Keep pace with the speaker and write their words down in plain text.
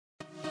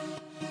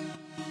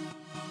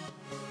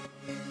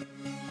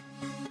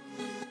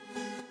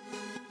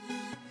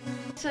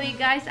So you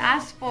guys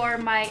asked for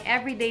my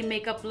everyday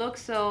makeup look,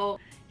 so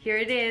here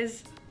it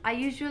is. I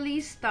usually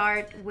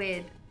start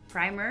with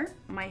primer.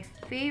 My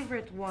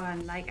favorite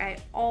one, like I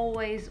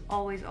always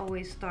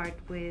start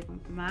with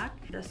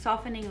MAC, the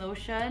Softening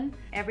Lotion.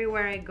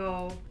 Everywhere I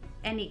go,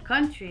 any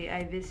country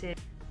I visit,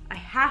 I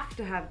have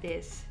to have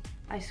this.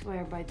 I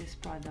swear by this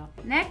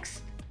product.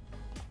 Next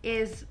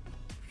is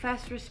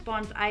Fast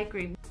Response Eye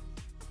Cream.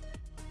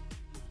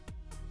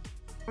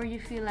 Or you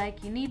feel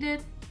like you need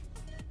it,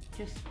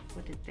 just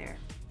put it there.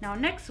 Now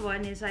next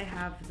one is I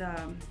have the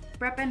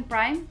Prep and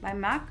Prime by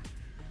MAC.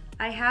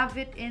 I have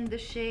it in the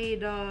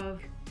shade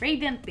of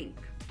Radiant Pink.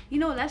 You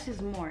know, less is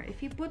more.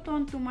 If you put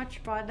on too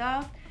much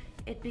product,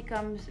 it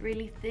becomes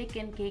really thick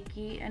and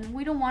cakey, and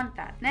we don't want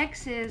that.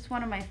 Next is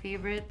one of my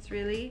favorites,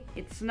 really.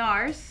 It's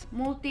NARS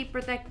Multi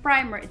Protect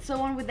Primer. It's the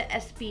one with the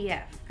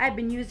SPF. I've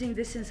been using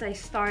this since I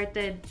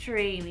started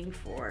training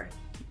for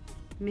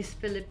Miss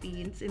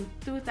Philippines in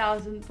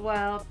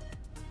 2012.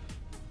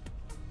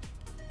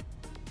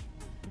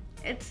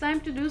 It's time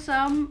to do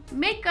some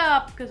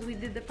makeup because we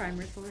did the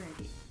primers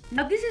already.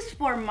 Now this is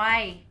for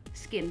my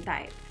skin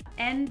type,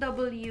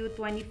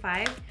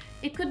 NW25.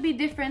 It could be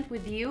different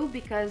with you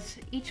because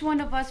each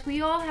one of us,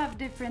 we all have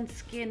different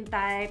skin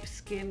types,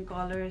 skin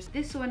colors.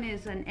 This one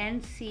is an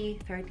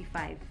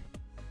NC35.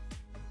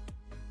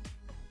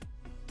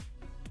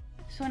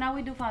 So now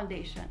we do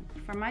foundation.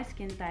 For my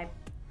skin type,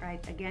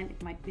 right, again,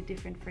 it might be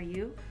different for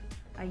you.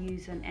 I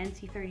use an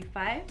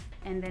NC35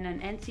 and then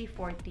an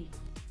NC40.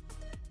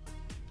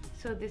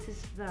 So this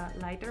is the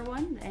lighter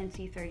one, the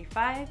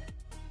NC35.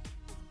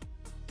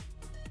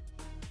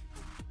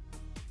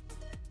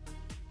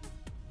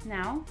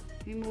 Now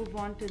we move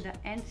on to the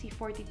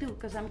NC42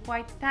 because I'm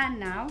quite tan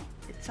now.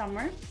 It's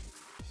summer.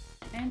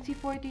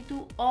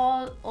 NC42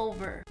 all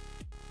over.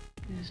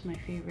 This is my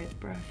favorite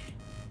brush.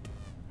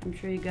 I'm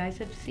sure you guys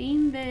have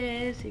seen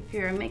this if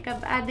you're a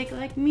makeup addict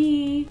like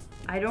me.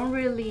 I don't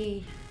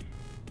really,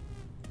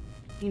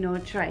 you know,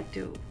 try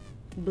to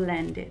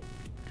blend it.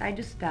 I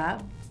just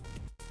dab.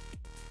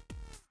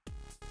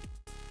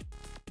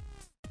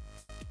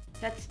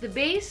 That's the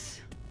base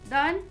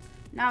done.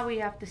 Now we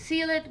have to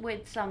seal it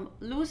with some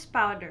loose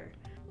powder.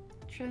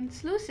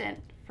 Translucent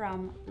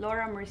from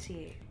Laura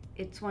Mercier.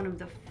 It's one of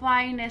the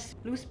finest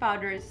loose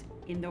powders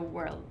in the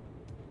world,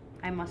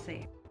 I must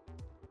say.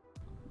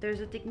 There's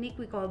a technique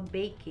we call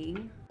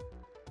baking.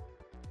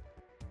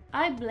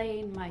 I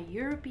blame my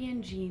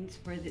European genes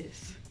for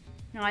this.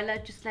 Now I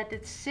just let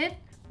it sit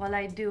while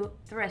I do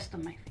the rest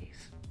of my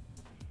face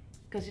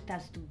because it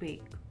has to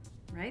bake,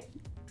 right?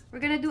 We're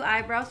gonna do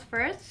eyebrows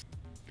first.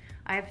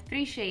 I have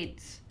 3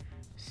 shades: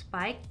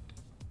 Spiked,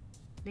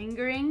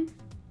 Lingering,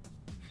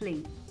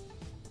 Fling.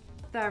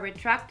 The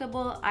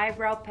retractable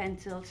eyebrow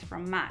pencils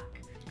from MAC.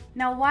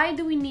 Now why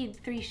do we need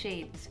 3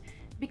 shades?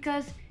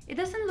 Because it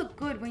doesn't look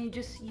good when you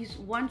just use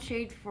 1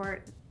 shade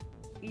for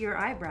your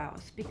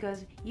eyebrows,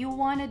 because you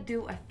want to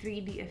do a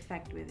 3D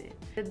effect with it.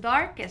 The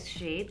darkest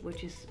shade,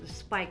 which is the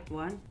spiked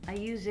one, I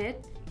use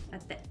it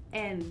at the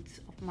ends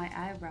of my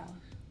eyebrows.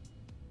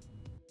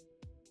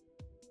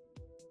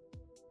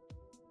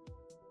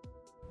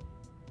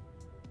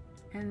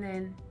 And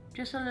then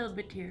just a little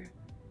bit here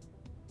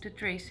to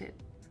trace it.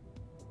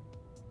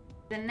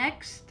 The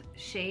next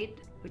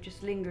shade, which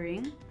is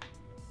Lingering,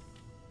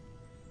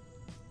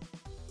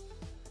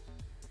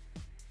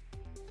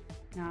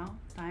 now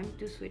time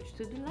to switch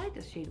to the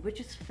lightest shade, which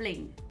is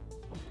Fling.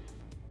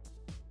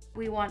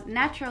 We want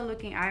natural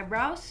looking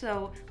eyebrows,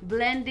 so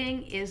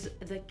blending is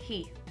the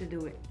key to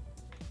do it.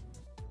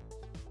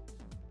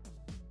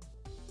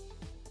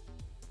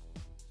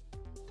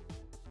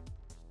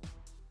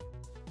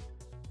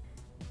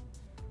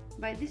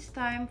 By this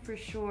time, for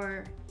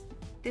sure,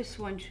 this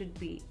one should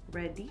be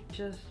ready.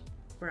 Just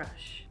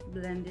brush,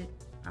 blend it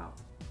out.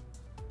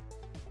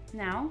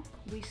 Now,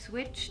 we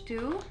switch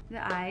to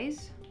the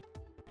eyes.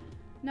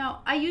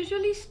 Now, I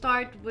usually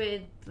start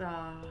with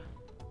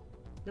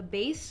the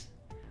base.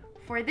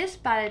 For this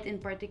palette in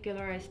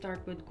particular, I start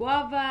with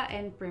Guava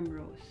and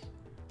Primrose.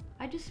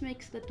 I just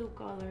mix the 2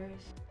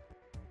 colors.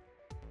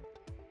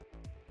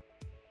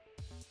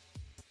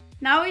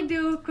 Now we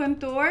do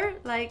contour,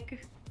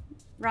 like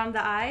around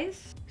the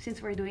eyes.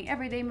 Since we're doing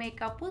everyday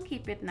makeup, we'll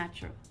keep it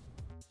natural.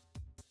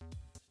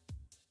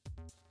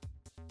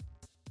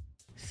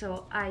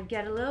 So I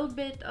get a little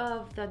bit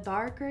of the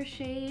darker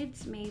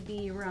shades,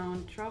 maybe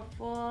around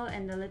Truffle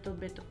and a little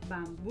bit of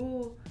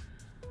Bamboo,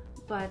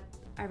 but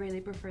I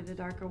really prefer the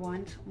darker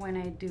ones when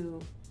I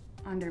do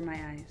under my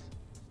eyes.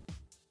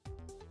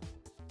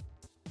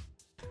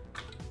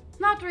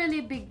 Not really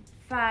a big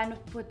fan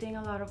of putting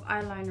a lot of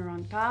eyeliner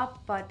on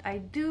top, but I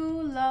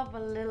do love a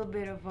little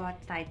bit of a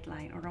tight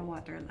line or a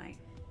waterline.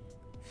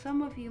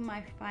 Some of you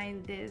might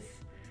find this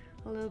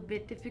a little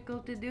bit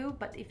difficult to do,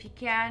 but if you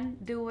can,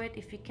 do it.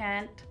 If you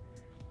can't,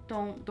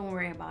 don't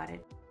worry about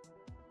it.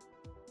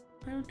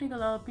 I don't think a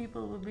lot of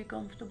people will be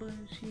comfortable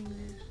in seeing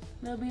this.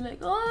 They'll be like,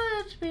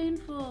 oh, that's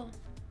painful.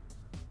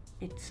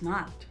 It's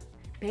not.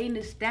 Pain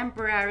is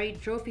temporary,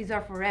 trophies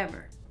are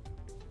forever.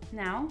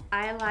 Now,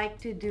 I like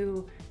to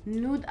do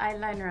nude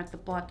eyeliner at the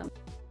bottom.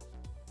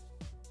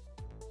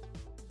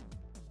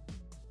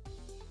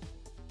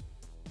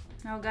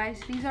 Now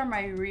guys, these are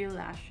my real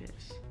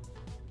lashes.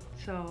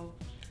 So,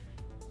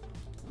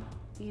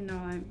 you know,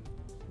 I'm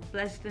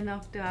blessed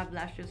enough to have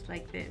lashes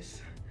like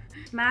this.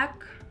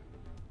 MAC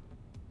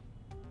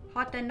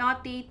Hot and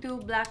Naughty 2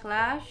 Black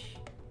Lash.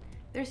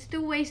 There's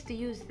two ways to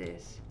use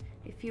this.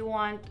 If you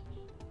want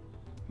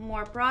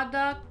more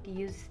product,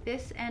 use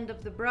this end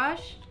of the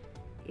brush.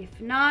 If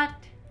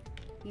not,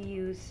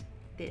 use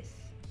this.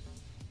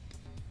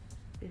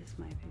 This is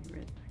my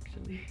favorite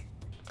actually.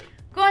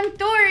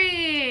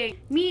 Contouring!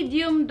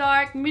 Medium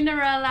dark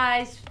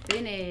mineralized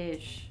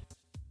finish.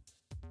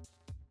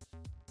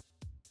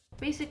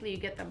 Basically, you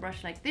get the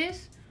brush like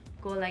this,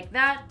 go like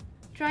that.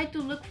 Try to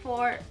look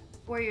for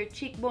where your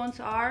cheekbones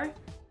are.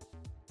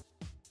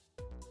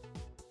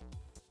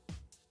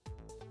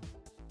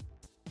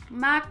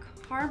 MAC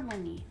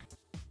Harmony.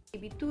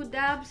 Maybe 2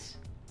 dabs,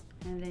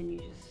 and then you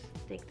just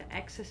take the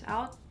excess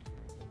out.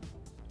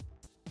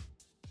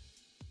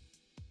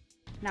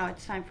 Now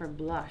it's time for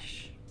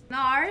blush.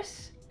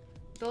 NARS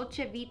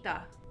Dolce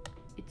Vita.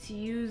 It's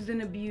used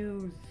and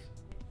abused.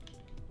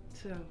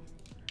 So,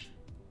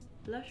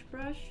 blush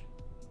brush.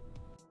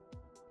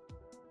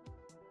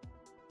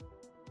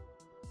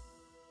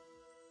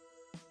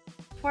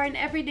 For an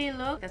everyday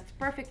look that's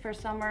perfect for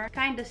summer,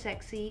 Kinda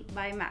Sexy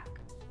by MAC.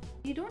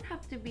 You don't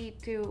have to be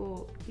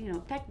too, you know,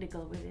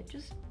 technical with it.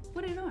 Just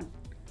put it on.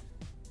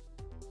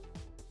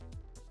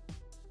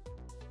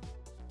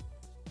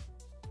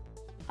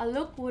 A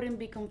look wouldn't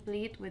be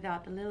complete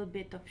without a little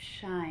bit of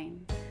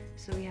shine.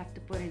 So we have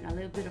to put in a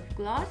little bit of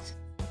gloss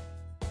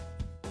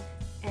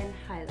and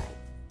highlight.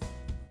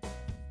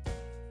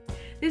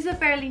 This is a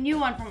fairly new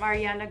one from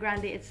Ariana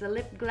Grande. It's the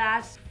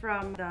Lipglass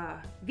from the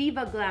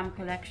Viva Glam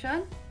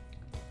collection.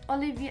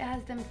 Olivia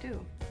has them too.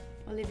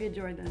 Olivia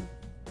Jordan.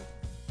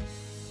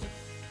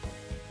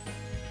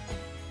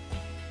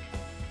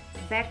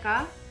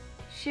 Becca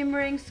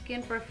Shimmering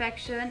Skin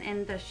Perfection,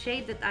 and the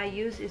shade that I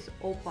use is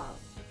Opal.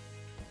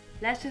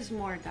 Less is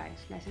more, guys.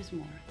 Less is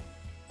more.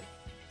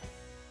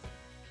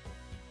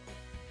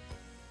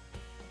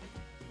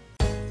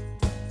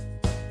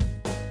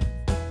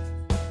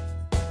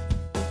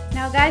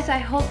 Now guys, I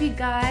hope you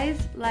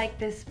guys like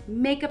this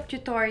makeup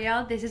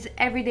tutorial. This is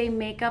everyday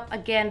makeup.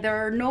 Again, there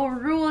are no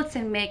rules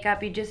in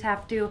makeup. You just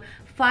have to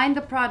find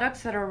the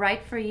products that are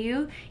right for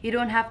you. You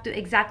don't have to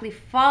exactly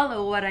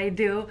follow what I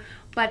do,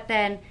 but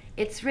then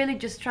it's really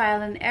just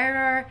trial and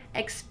error.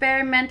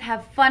 Experiment,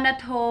 have fun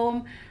at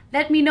home.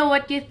 Let me know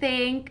what you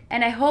think,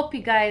 and I hope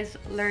you guys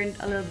learned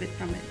a little bit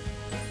from it.